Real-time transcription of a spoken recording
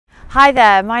Hi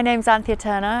there, my name's Anthea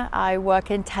Turner. I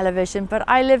work in television, but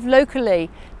I live locally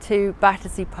to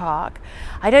Battersea Park.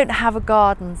 I don't have a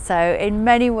garden, so in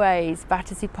many ways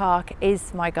Battersea Park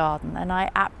is my garden and I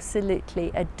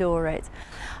absolutely adore it.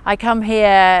 I come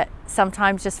here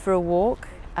sometimes just for a walk.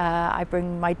 I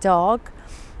bring my dog,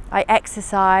 I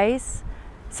exercise.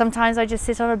 Sometimes I just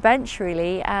sit on a bench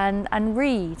really and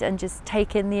read and just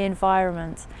take in the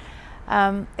environment.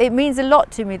 It means a lot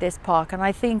to me, this park, and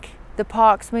I think the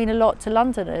parks mean a lot to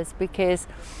Londoners because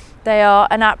they are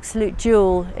an absolute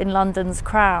jewel in London's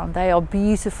crown. They are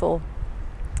beautiful.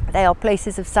 They are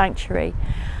places of sanctuary.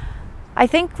 I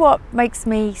think what makes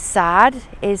me sad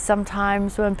is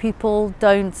sometimes when people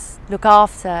don't look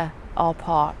after our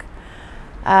park.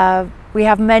 We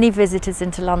have many visitors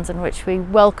into London which we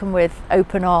welcome with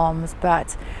open arms,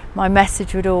 but my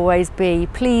message would always be,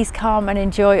 please come and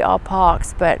enjoy our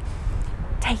parks, but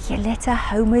take your litter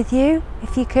home with you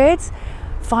if you could.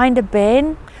 Find a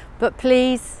bin, but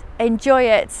please enjoy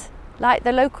it like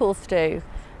the locals do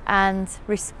and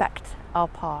respect our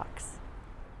parks.